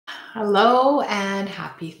Hello and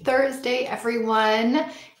happy Thursday, everyone.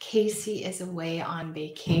 Casey is away on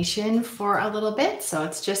vacation for a little bit, so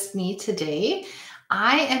it's just me today.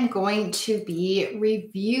 I am going to be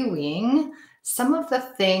reviewing some of the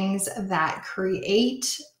things that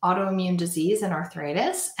create autoimmune disease and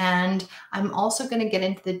arthritis, and I'm also going to get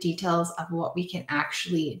into the details of what we can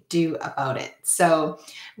actually do about it. So,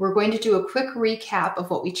 we're going to do a quick recap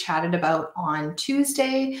of what we chatted about on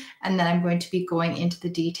Tuesday, and then I'm going to be going into the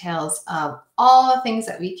details of all the things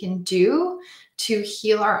that we can do to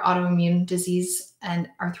heal our autoimmune disease and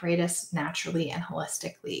arthritis naturally and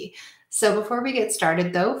holistically. So before we get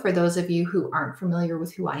started though, for those of you who aren't familiar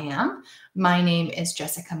with who I am, my name is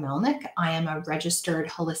Jessica Melnick. I am a registered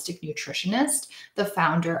holistic nutritionist, the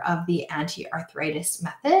founder of the anti-arthritis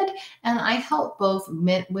method, and I help both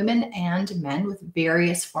women and men with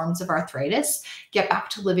various forms of arthritis get back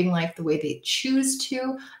to living life the way they choose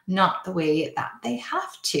to, not the way that they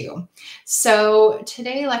have to. So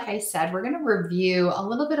today, like I said, we're going to review a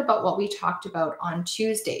little bit about what we talked about on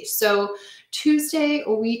Tuesday. So Tuesday,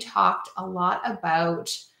 we talked a lot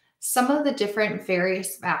about some of the different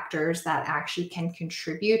various factors that actually can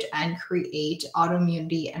contribute and create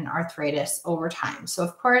autoimmunity and arthritis over time. So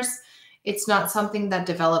of course, it's not something that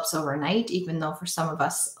develops overnight, even though for some of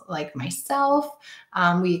us, like myself,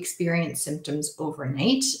 we experience symptoms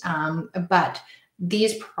overnight. But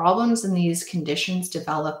these problems and these conditions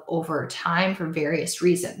develop over time for various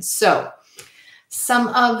reasons. So some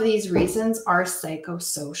of these reasons are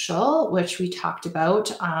psychosocial, which we talked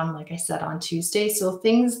about, like I said, on Tuesday. So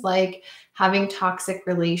things like having toxic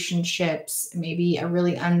relationships, maybe a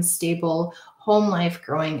really unstable home life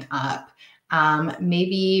growing up,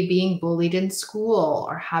 maybe being bullied in school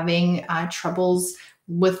or having troubles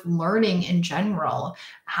with learning in general,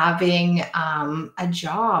 having a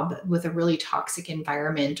job with a really toxic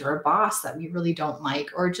environment or a boss that we really don't like,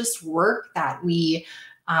 or just work that we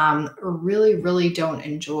really don't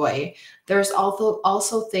enjoy. There's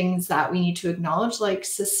also things that we need to acknowledge, like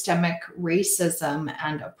systemic racism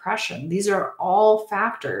and oppression. These are all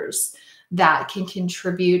factors that can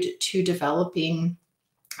contribute to developing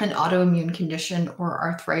an autoimmune condition or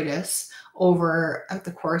arthritis over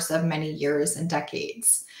the course of many years and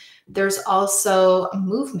decades. There's also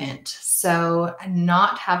movement. So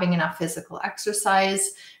not having enough physical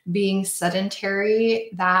exercise, being sedentary,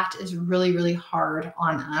 that is really hard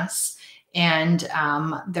on us. And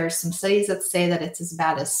there's some studies that say that it's as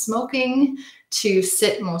bad as smoking to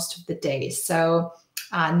sit most of the day. So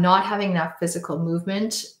not having enough physical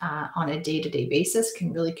movement on a day-to-day basis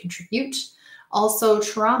can really contribute. Also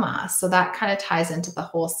trauma. So that kind of ties into the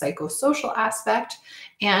whole psychosocial aspect.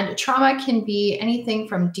 And trauma can be anything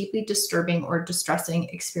from deeply disturbing or distressing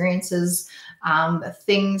experiences,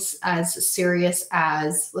 things as serious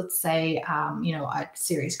as, let's say, a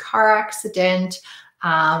serious car accident,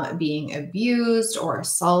 being abused or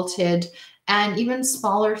assaulted, and even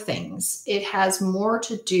smaller things. It has more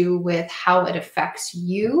to do with how it affects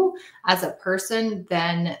you as a person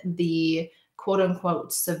than the quote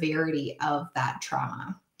unquote severity of that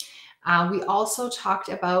trauma. We also talked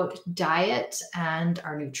about diet and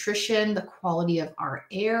our nutrition, the quality of our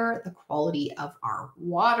air, the quality of our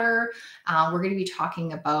water. We're going to be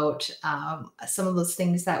talking about some of those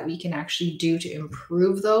things that we can actually do to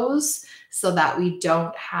improve those so that we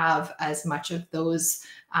don't have as much of those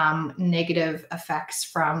negative effects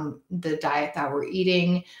from the diet that we're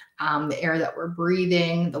eating, the air that we're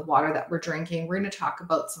breathing, the water that we're drinking. We're going to talk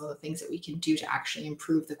about some of the things that we can do to actually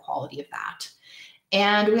improve the quality of that.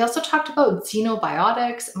 And we also talked about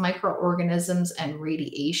xenobiotics, microorganisms, and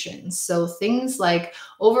radiation. So things like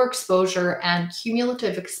overexposure and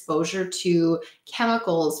cumulative exposure to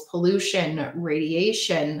chemicals, pollution,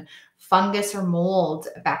 radiation, fungus or mold,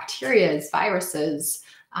 bacteria, viruses,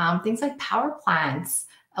 things like power plants,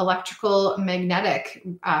 electrical magnetic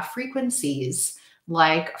frequencies,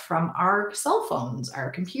 like from our cell phones, our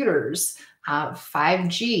computers,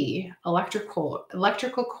 5G,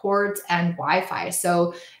 electrical cords, and Wi-Fi.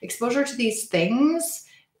 So exposure to these things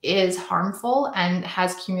is harmful and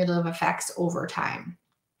has cumulative effects over time.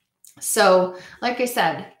 So, like I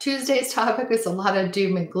said, Tuesday's topic is a lot of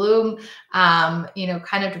doom and gloom,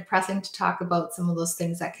 kind of depressing to talk about some of those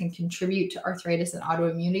things that can contribute to arthritis and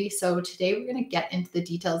autoimmunity. So today we're going to get into the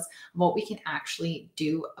details of what we can actually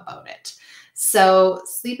do about it. So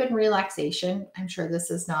sleep and relaxation, I'm sure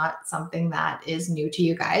this is not something that is new to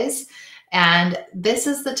you guys. And this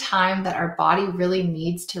is the time that our body really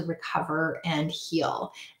needs to recover and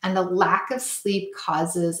heal. And the lack of sleep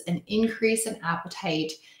causes an increase in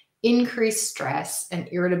appetite, increased stress and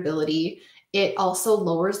irritability, It also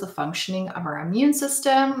lowers the functioning of our immune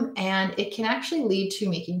system, and it can actually lead to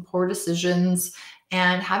making poor decisions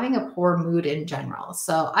and having a poor mood in general.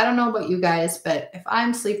 So I don't know about you guys, but if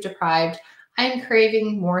I'm sleep deprived, I'm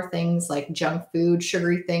craving more things like junk food,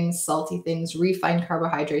 sugary things, salty things, refined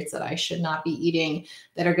carbohydrates that I should not be eating,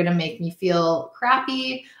 that are going to make me feel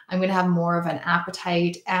crappy. I'm going to have more of an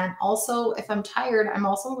appetite. And also, if I'm tired, I'm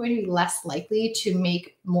also going to be less likely to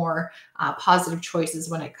make more positive choices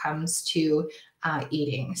when it comes to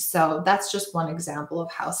eating. So that's just one example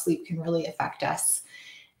of how sleep can really affect us.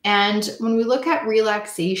 And when we look at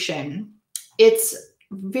relaxation, it's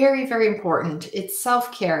very, very important. It's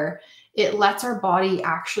self care. It lets our body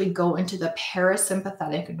actually go into the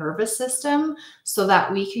parasympathetic nervous system so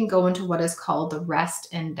that we can go into what is called the rest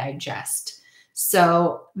and digest.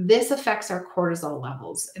 So, this affects our cortisol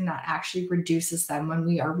levels, and that actually reduces them when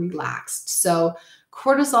we are relaxed. So,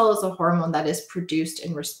 cortisol is a hormone that is produced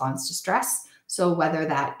in response to stress. So, whether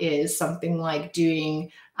that is something like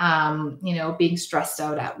being stressed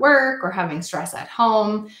out at work or having stress at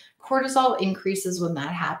home, cortisol increases when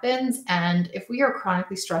that happens. And if we are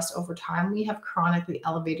chronically stressed over time, we have chronically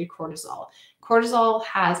elevated cortisol. Cortisol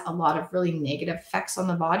has a lot of really negative effects on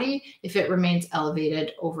the body if it remains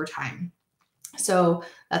elevated over time. So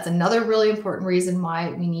that's another really important reason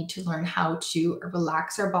why we need to learn how to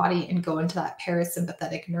relax our body and go into that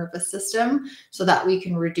parasympathetic nervous system so that we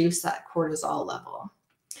can reduce that cortisol level.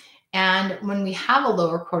 And when we have a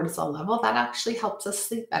lower cortisol level, that actually helps us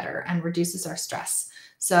sleep better and reduces our stress.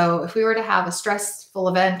 So if we were to have a stressful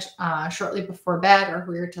event shortly before bed, or if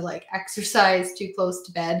we were to like exercise too close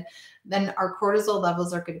to bed, then our cortisol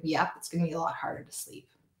levels are going to be up. It's going to be a lot harder to sleep.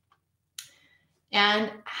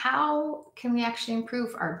 And how can we actually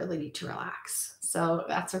improve our ability to relax? So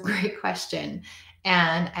that's a great question.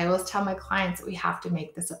 And I always tell my clients that we have to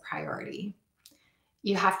make this a priority.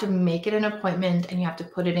 You have to make it an appointment and you have to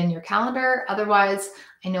put it in your calendar. Otherwise,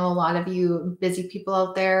 I know a lot of you busy people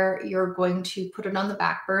out there, you're going to put it on the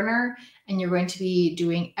back burner and you're going to be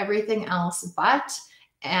doing everything else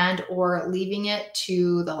or leaving it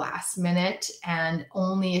to the last minute, and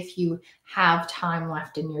only if you have time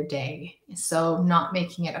left in your day. So not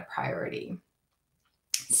making it a priority.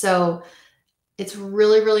 So it's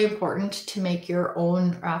really, really important to make your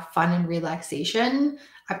own fun and relaxation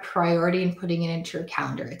a priority and putting it into your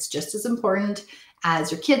calendar. It's just as important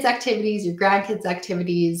as your kids' activities, your grandkids'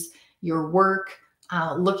 activities, your work,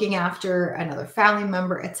 looking after another family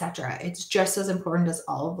member, etc. It's just as important as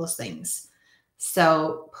all of those things.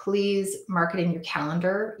 So please mark it in your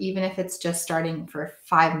calendar, even if it's just starting for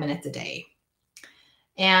 5 minutes a day.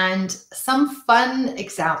 And some fun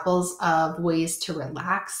examples of ways to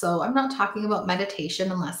relax. So I'm not talking about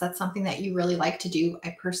meditation unless that's something that you really like to do.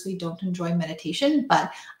 I personally don't enjoy meditation,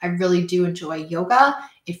 but I really do enjoy yoga.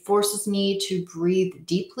 It forces me to breathe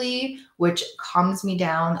deeply, which calms me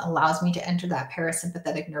down, allows me to enter that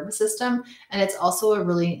parasympathetic nervous system. And it's also a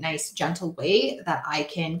really nice, gentle way that I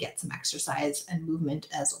can get some exercise and movement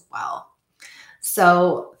as well.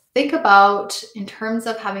 So think about, in terms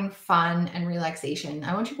of having fun and relaxation,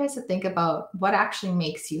 I want you guys to think about what actually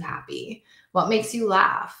makes you happy, what makes you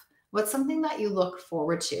laugh, what's something that you look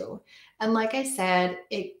forward to. And like I said,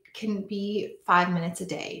 it can be 5 minutes a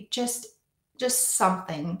day, just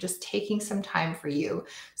something, just taking some time for you.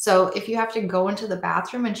 So if you have to go into the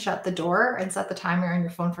bathroom and shut the door and set the timer on your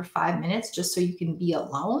phone for 5 minutes just so you can be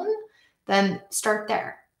alone, then start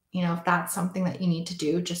there. If that's something that you need to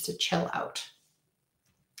do just to chill out.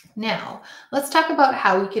 Now, let's talk about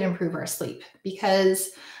how we can improve our sleep, because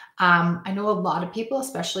I know a lot of people,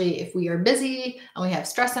 especially if we are busy and we have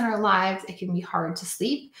stress in our lives, it can be hard to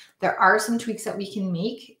sleep. There are some tweaks that we can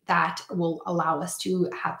make that will allow us to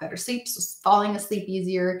have better sleep, so falling asleep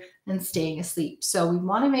easier than staying asleep. So we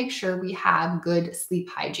want to make sure we have good sleep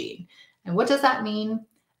hygiene. And what does that mean?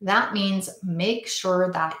 That means make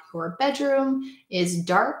sure that your bedroom is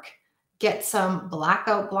dark. Get some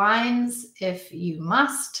blackout blinds if you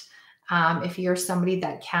must. If you're somebody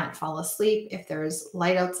that can't fall asleep, if there's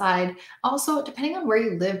light outside. Also, depending on where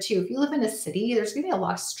you live too, if you live in a city, there's going to be a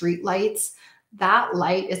lot of street lights. That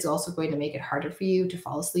light is also going to make it harder for you to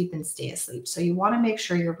fall asleep and stay asleep. So you want to make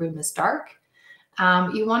sure your room is dark.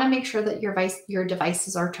 You want to make sure that your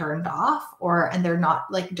devices are turned off, and they're not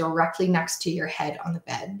like directly next to your head on the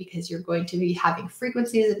bed, because you're going to be having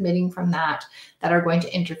frequencies emitting from that are going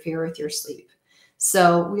to interfere with your sleep.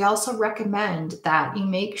 So we also recommend that you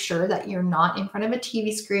make sure that you're not in front of a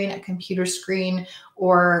TV screen, a computer screen,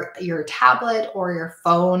 or your tablet or your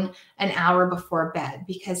phone an hour before bed,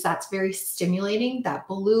 because that's very stimulating. That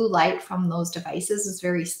blue light from those devices is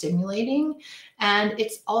very stimulating. And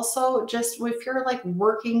it's also just if you're like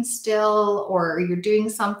working still or you're doing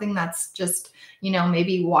something that's just,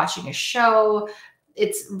 maybe watching a show,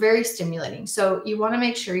 it's very stimulating. So you want to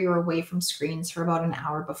make sure you're away from screens for about an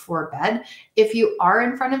hour before bed. If you are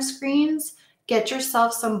in front of screens, get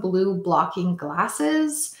yourself some blue blocking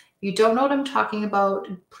glasses. You don't know what I'm talking about,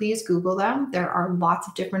 please Google them. There are lots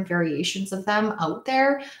of different variations of them out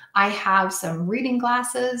there. I have some reading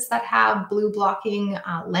glasses that have blue blocking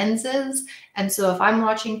lenses. And so if I'm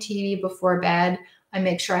watching TV before bed, I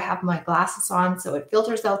make sure I have my glasses on so it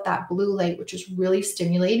filters out that blue light, which is really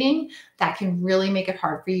stimulating. That can really make it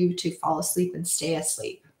hard for you to fall asleep and stay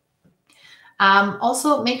asleep.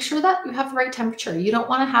 Also, make sure that you have the right temperature. You don't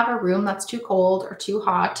want to have a room that's too cold or too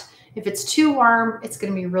hot. If it's too warm, it's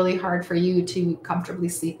going to be really hard for you to comfortably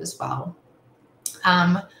sleep as well.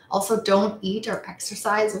 Also, don't eat or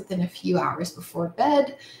exercise within a few hours before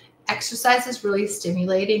bed. Exercise is really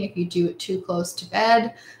stimulating if you do it too close to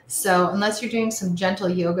bed. So unless you're doing some gentle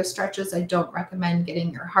yoga stretches, I don't recommend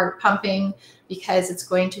getting your heart pumping because it's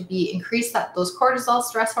going to increase those cortisol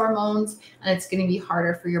stress hormones, and it's going to be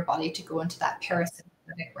harder for your body to go into that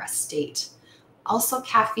parasympathetic rest state. Also,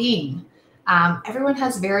 caffeine. Everyone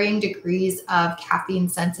has varying degrees of caffeine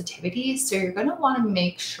sensitivity, so you're going to want to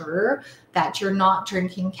make sure that you're not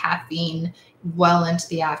drinking caffeine well into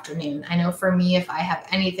the afternoon. I know for me, if I have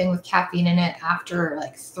anything with caffeine in it after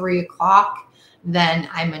like 3 o'clock, then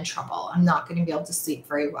I'm in trouble. I'm not going to be able to sleep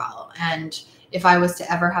very well. And if I was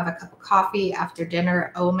to ever have a cup of coffee after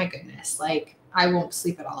dinner, oh my goodness, like I won't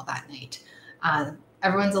sleep at all that night.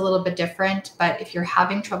 Everyone's a little bit different, but if you're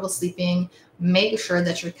having trouble sleeping, make sure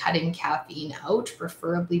that you're cutting caffeine out,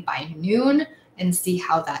 preferably by noon, and see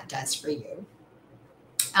how that does for you.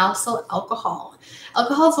 Also, alcohol.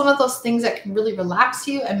 Alcohol is one of those things that can really relax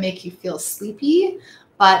you and make you feel sleepy,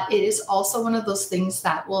 but it is also one of those things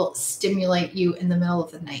that will stimulate you in the middle of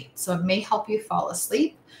the night. So it may help you fall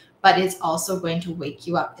asleep, but it's also going to wake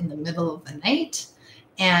you up in the middle of the night.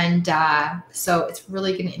 And so it's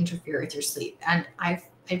really going to interfere with your sleep. And I've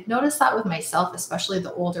noticed that with myself, especially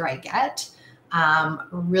the older I get,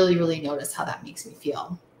 really notice how that makes me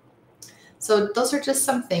feel. So those are just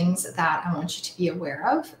some things that I want you to be aware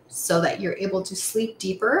of so that you're able to sleep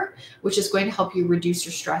deeper, which is going to help you reduce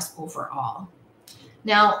your stress overall.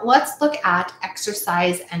 Now, let's look at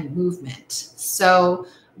exercise and movement. So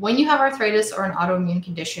when you have arthritis or an autoimmune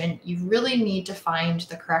condition, you really need to find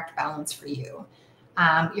the correct balance for you.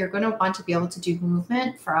 You're going to want to be able to do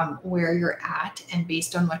movement from where you're at and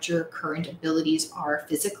based on what your current abilities are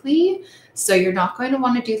physically. So you're not going to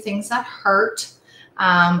want to do things that hurt.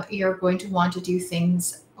 You're going to want to do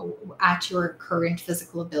things at your current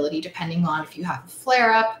physical ability, depending on if you have a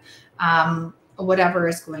flare up, whatever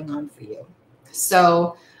is going on for you.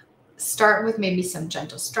 So start with maybe some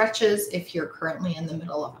gentle stretches if you're currently in the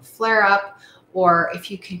middle of a flare up, or if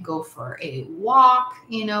you can go for a walk,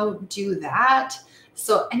 do that.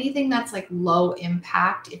 So anything that's like low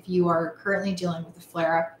impact, if you are currently dealing with a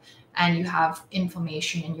flare up and you have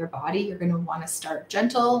inflammation in your body, you're going to want to start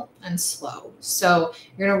gentle and slow. So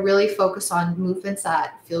you're going to really focus on movements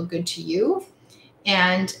that feel good to you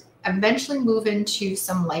and eventually move into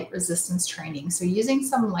some light resistance training. So using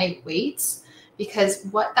some light weights, because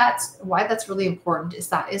why that's really important is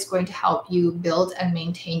that is going to help you build and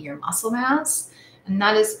maintain your muscle mass. And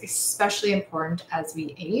that is especially important as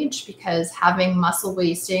we age, because having muscle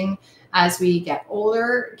wasting as we get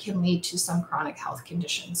older can lead to some chronic health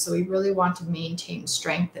conditions. So we really want to maintain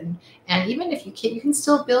strength, and even if you can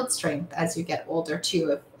still build strength as you get older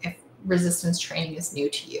too, if resistance training is new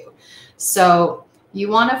to you. So you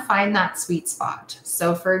want to find that sweet spot.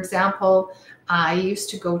 So for example, I used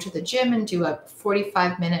to go to the gym and do a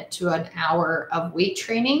 45-minute to an hour of weight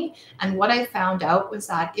training. And what I found out was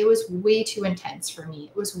that it was way too intense for me.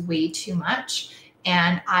 It was way too much.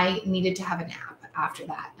 And I needed to have a nap after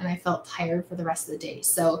that. And I felt tired for the rest of the day.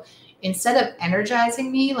 So instead of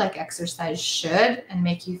energizing me like exercise should and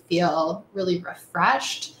make you feel really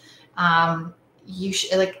refreshed, you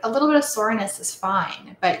should, like, a little bit of soreness is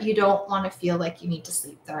fine, but you don't want to feel like you need to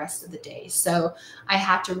sleep the rest of the day. So I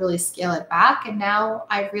had to really scale it back. And now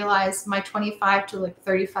I realize my 25 to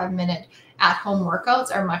 35-minute at-home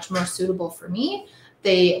workouts are much more suitable for me.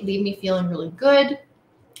 They leave me feeling really good,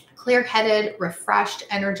 clear-headed, refreshed,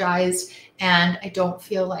 energized, and I don't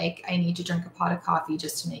feel like I need to drink a pot of coffee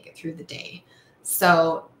just to make it through the day.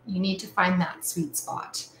 So you need to find that sweet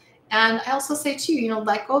spot. And I also say too,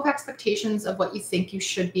 let go of expectations of what you think you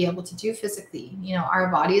should be able to do physically. Our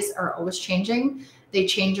bodies are always changing. They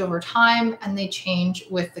change over time and they change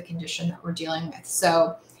with the condition that we're dealing with.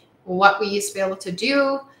 So what we used to be able to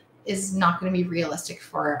do is not going to be realistic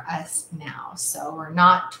for us now. So we're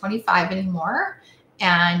not 25 anymore,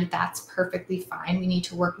 and that's perfectly fine. We need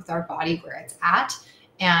to work with our body where it's at.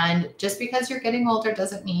 And just because you're getting older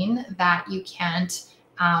doesn't mean that you can't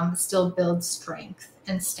still build strength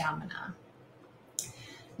and stamina.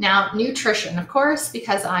 Now, nutrition, of course,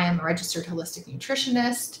 because I am a registered holistic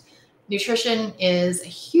nutritionist, nutrition is a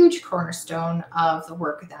huge cornerstone of the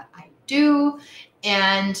work that I do.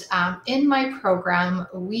 And in my program,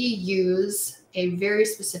 we use a very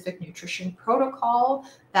specific nutrition protocol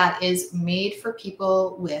that is made for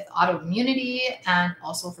people with autoimmunity and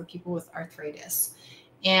also for people with arthritis.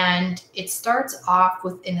 And it starts off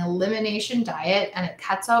with an elimination diet, and it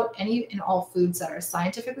cuts out any and all foods that are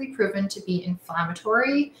scientifically proven to be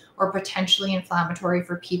inflammatory or potentially inflammatory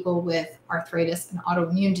for people with arthritis and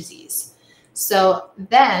autoimmune disease. So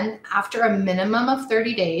then after a minimum of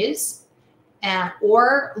 30 days,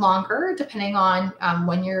 or longer, depending on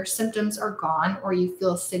when your symptoms are gone or you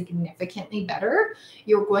feel significantly better,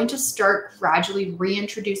 you're going to start gradually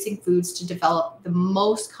reintroducing foods to develop the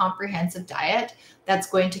most comprehensive diet that's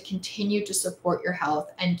going to continue to support your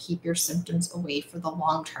health and keep your symptoms away for the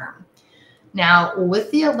long term. Now,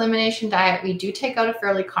 with the elimination diet, we do take out a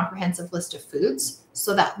fairly comprehensive list of foods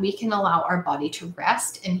so that we can allow our body to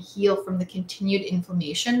rest and heal from the continued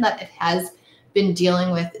inflammation that it has been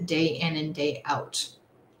dealing with day in and day out.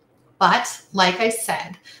 But like I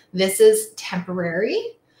said, this is temporary,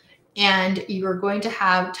 and you are going to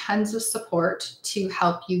have tons of support to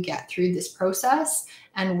help you get through this process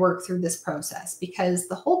and work through this process, because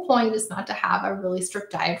the whole point is not to have a really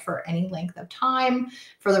strict diet for any length of time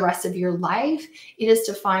for the rest of your life. It is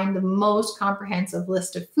to find the most comprehensive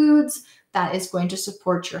list of foods that is going to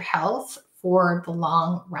support your health for the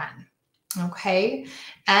long run. Okay.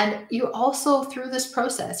 And you also, through this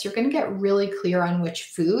process, you're going to get really clear on which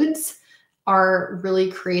foods are really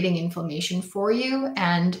creating inflammation for you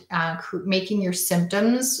and making your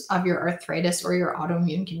symptoms of your arthritis or your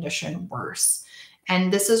autoimmune condition worse.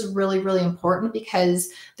 And this is really, really important because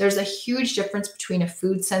there's a huge difference between a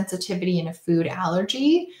food sensitivity and a food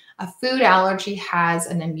allergy. A food allergy has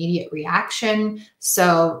an immediate reaction.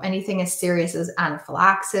 So anything as serious as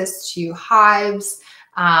anaphylaxis to hives,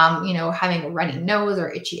 having a runny nose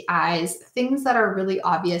or itchy eyes, things that are really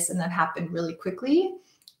obvious and that happen really quickly.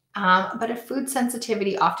 But a food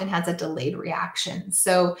sensitivity often has a delayed reaction.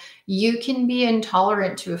 So you can be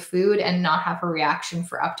intolerant to a food and not have a reaction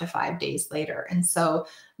for up to 5 days later. And so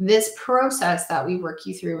this process that we work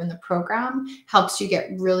you through in the program helps you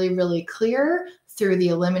get really, really clear through the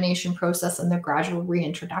elimination process and the gradual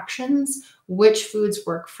reintroductions, which foods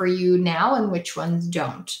work for you now and which ones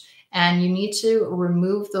don't. And you need to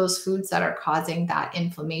remove those foods that are causing that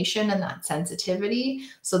inflammation and that sensitivity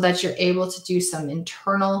so that you're able to do some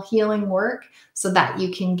internal healing work so that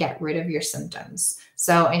you can get rid of your symptoms.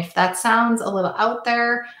 So if that sounds a little out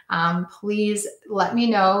there, please let me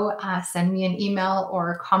know. Send me an email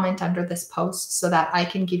or a comment under this post so that I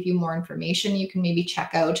can give you more information. You can maybe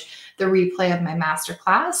check out the replay of my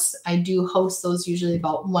masterclass. I do host those usually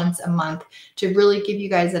about once a month to really give you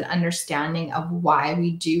guys an understanding of why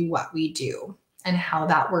we do what we do and how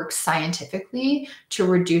that works scientifically to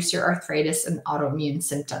reduce your arthritis and autoimmune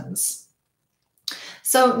symptoms.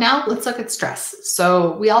 So now let's look at stress.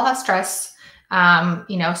 So we all have stress.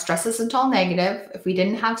 Stress isn't all negative. If we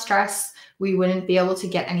didn't have stress, we wouldn't be able to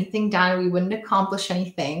get anything done. We wouldn't accomplish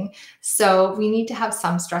anything. So we need to have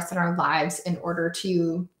some stress in our lives in order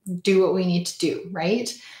to do what we need to do,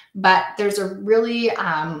 right? But there's a really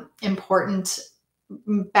important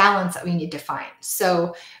balance that we need to find.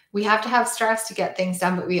 So we have to have stress to get things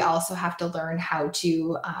done, but we also have to learn how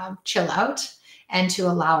to chill out and to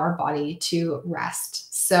allow our body to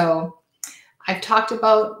rest. So I've talked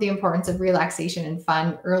about the importance of relaxation and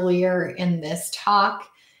fun earlier in this talk.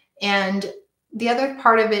 And the other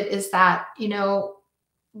part of it is that,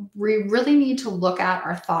 we really need to look at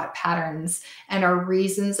our thought patterns and our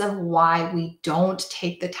reasons of why we don't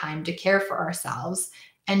take the time to care for ourselves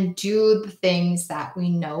and do the things that we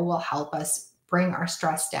know will help us bring our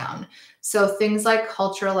stress down. So things like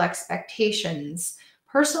cultural expectations,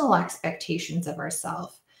 personal expectations of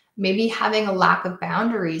ourselves, maybe having a lack of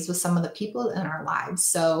boundaries with some of the people in our lives.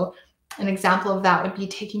 So an example of that would be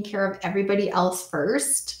taking care of everybody else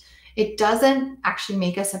first. It doesn't actually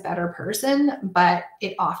make us a better person, but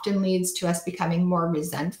it often leads to us becoming more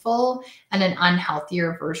resentful and an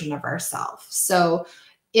unhealthier version of ourselves. So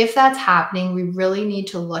if that's happening, we really need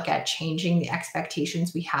to look at changing the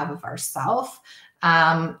expectations we have of ourselves.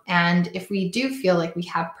 And if we do feel like we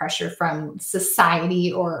have pressure from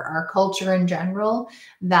society or our culture in general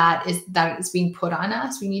that is being put on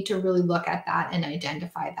us, we need to really look at that and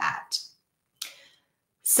identify that.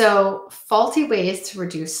 So, faulty ways to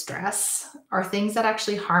reduce stress are things that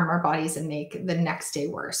actually harm our bodies and make the next day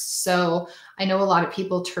worse. So, I know a lot of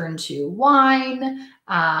people turn to wine.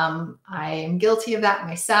 I am guilty of that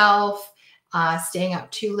myself. Staying up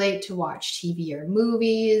too late to watch TV or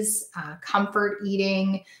movies, comfort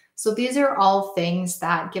eating. So, these are all things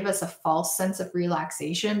that give us a false sense of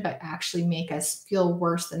relaxation, but actually make us feel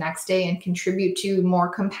worse the next day and contribute to more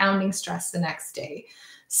compounding stress the next day.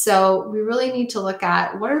 So we really need to look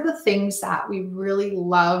at what are the things that we really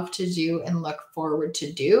love to do and look forward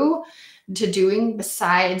to doing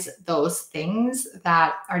besides those things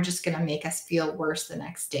that are just going to make us feel worse the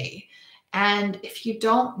next day. And if you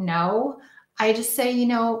don't know, I just say,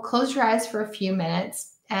 close your eyes for a few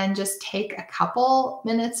minutes and just take a couple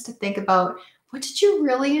minutes to think about what did you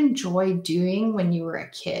really enjoy doing when you were a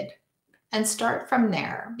kid? And start from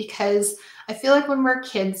there, because I feel like when we're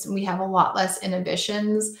kids, we have a lot less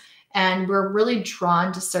inhibitions and we're really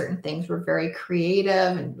drawn to certain things. We're very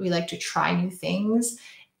creative and we like to try new things.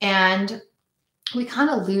 And we kind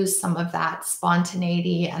of lose some of that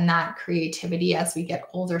spontaneity and that creativity as we get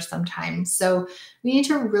older sometimes. So we need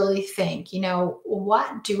to really think,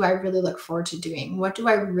 what do I really look forward to doing? What do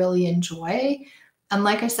I really enjoy? And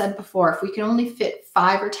like I said before, if we can only fit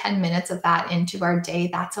 5 or 10 minutes of that into our day,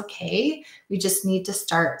 that's okay. We just need to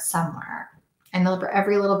start somewhere. And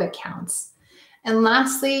every little bit counts. And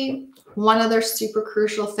lastly, one other super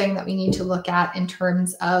crucial thing that we need to look at in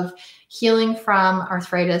terms of healing from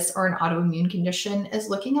arthritis or an autoimmune condition is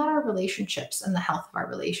looking at our relationships and the health of our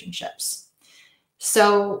relationships.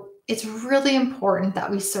 So it's really important that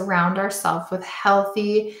we surround ourselves with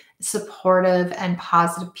healthy, supportive, and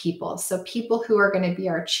positive people. So people who are going to be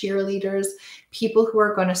our cheerleaders, people who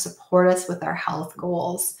are going to support us with our health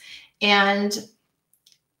goals. And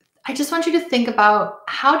I just want you to think about,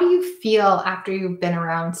 how do you feel after you've been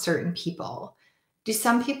around certain people? Do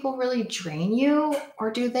some people really drain you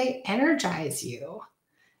or do they energize you?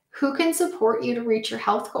 Who can support you to reach your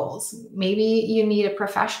health goals? Maybe you need a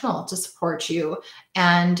professional to support you,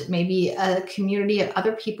 and maybe a community of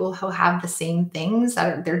other people who have the same things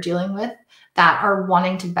that they're dealing with, that are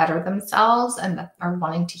wanting to better themselves and that are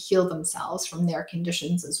wanting to heal themselves from their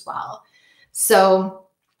conditions as well. So,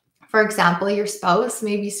 for example, your spouse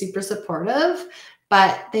may be super supportive,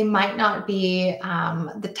 but they might not be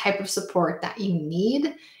the type of support that you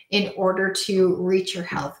need in order to reach your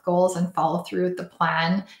health goals and follow through with the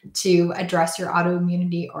plan to address your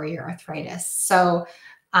autoimmunity or your arthritis. So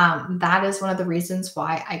that is one of the reasons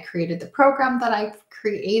why I created the program that I've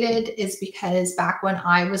created, is because back when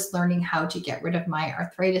I was learning how to get rid of my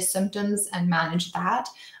arthritis symptoms and manage that,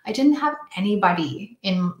 I didn't have anybody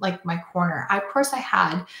in like my corner. Of course, I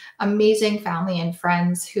had amazing family and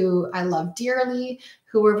friends who I love dearly,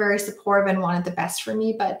 who were very supportive and wanted the best for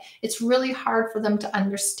me, but it's really hard for them to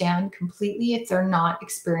understand completely if they're not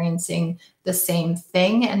experiencing the same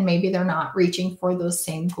thing, and maybe they're not reaching for those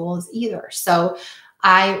same goals either. So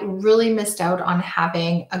I really missed out on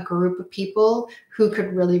having a group of people who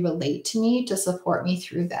could really relate to me to support me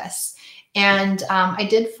through this. And I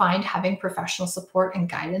did find having professional support and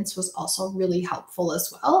guidance was also really helpful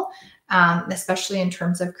as well, especially in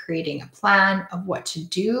terms of creating a plan of what to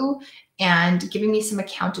do and giving me some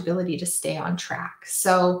accountability to stay on track.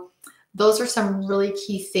 So those are some really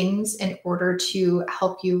key things in order to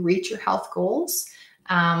help you reach your health goals,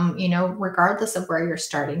 regardless of where you're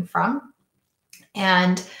starting from.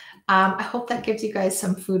 And I hope that gives you guys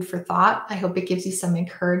some food for thought. I hope it gives you some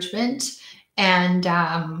encouragement and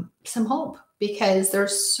some hope, because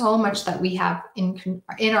there's so much that we have in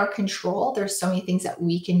our control. There's so many things that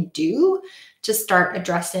we can do to start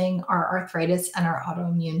addressing our arthritis and our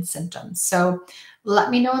autoimmune symptoms. So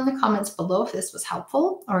let me know in the comments below if this was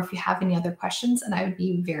helpful or if you have any other questions, and I would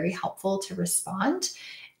be very helpful to respond.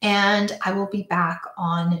 And I will be back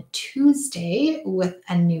on Tuesday with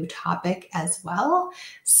a new topic as well.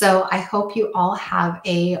 So I hope you all have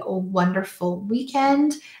a wonderful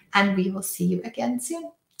weekend, and we will see you again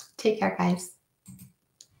soon. Take care, guys.